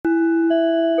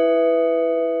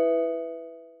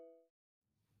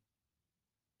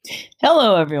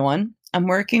Hello, everyone. I'm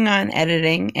working on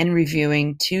editing and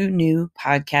reviewing 2 new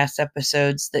podcast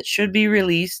episodes that should be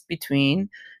released between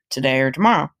today or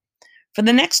tomorrow. For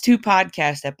the next 2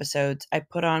 podcast episodes, I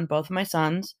put on both of my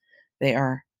sons, they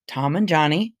are Tom and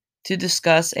Johnny, to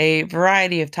discuss a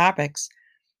variety of topics.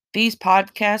 These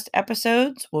podcast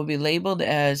episodes will be labeled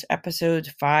as episodes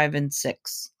 5 and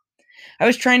 6. I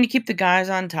was trying to keep the guys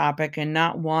on topic and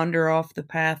not wander off the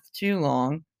path too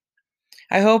long.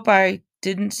 I hope I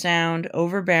didn't sound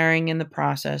overbearing in the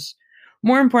process.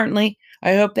 More importantly,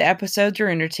 I hope the episodes are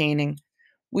entertaining.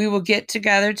 We will get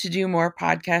together to do more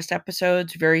podcast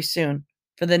episodes very soon.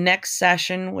 For the next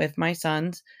session with my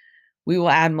sons, we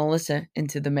will add Melissa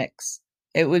into the mix.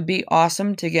 It would be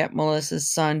awesome to get Melissa's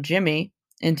son, Jimmy,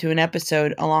 into an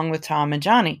episode along with Tom and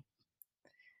Johnny.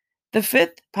 The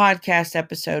 5th podcast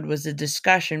episode was a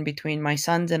discussion between my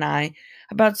sons and I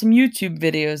about some YouTube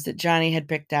videos that Johnny had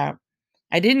picked out.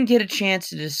 I didn't get a chance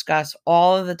to discuss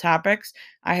all of the topics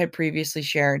I had previously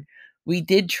shared. We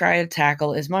did try to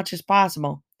tackle as much as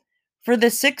possible. For the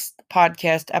 6th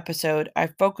podcast episode, I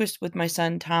focused with my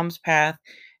son Tom's path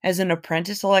as an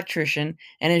apprentice electrician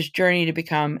and his journey to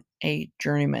become a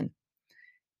journeyman.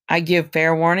 I give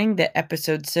fair warning that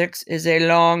episode 6 is a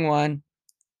long one.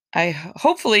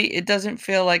 Hopefully it doesn't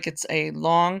feel like it's a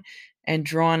long and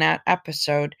drawn out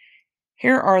episode.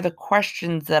 Here are the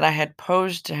questions that I had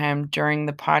posed to him during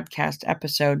the podcast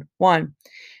episode. 1.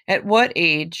 At what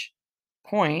age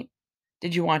point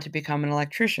did you want to become an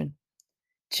electrician?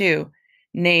 2.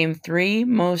 Name 3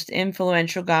 most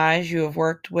influential guys you have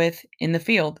worked with in the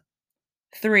field.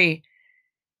 3.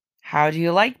 How do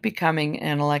you like becoming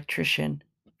an electrician?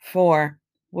 4.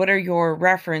 What are your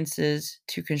references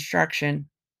to construction?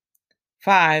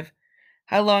 5.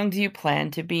 How long do you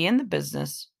plan to be in the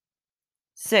business?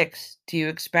 6. Do you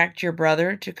expect your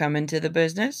brother to come into the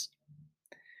business?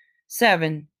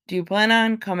 7. Do you plan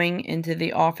on coming into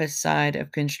the office side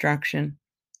of construction?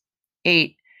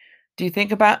 8. Do you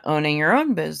think about owning your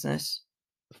own business?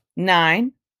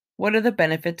 9. What are the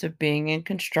benefits of being in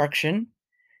construction?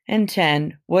 And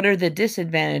 10. What are the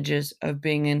disadvantages of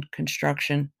being in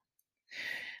construction?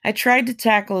 I tried to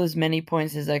tackle as many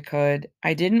points as I could.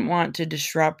 I didn't want to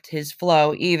disrupt his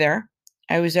flow either.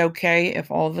 I was okay if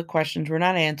all the questions were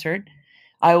not answered.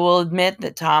 I will admit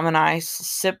that Tom and I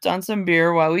sipped on some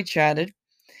beer while we chatted.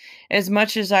 As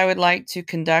much as I would like to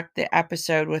conduct the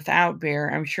episode without beer,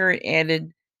 I'm sure it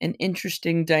added an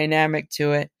interesting dynamic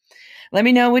to it. Let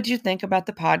me know what you think about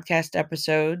the podcast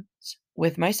episodes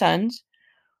with my sons.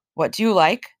 What do you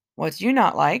like? What do you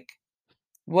not like?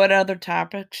 What other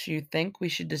topics you think we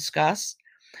should discuss?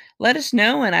 Let us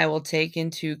know, and I will take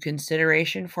into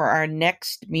consideration for our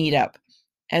next meetup.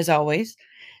 As always,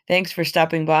 thanks for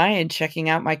stopping by and checking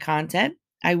out my content.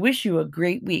 I wish you a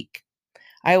great week.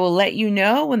 I will let you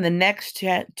know when the next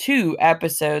 2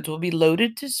 episodes will be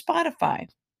loaded to Spotify.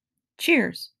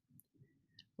 Cheers.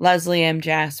 Leslie M.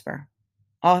 Jasper,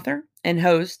 author and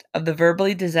host of the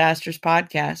Verbally Disastrous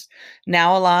podcast,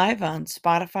 now alive on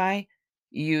Spotify,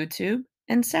 YouTube,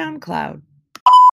 and SoundCloud.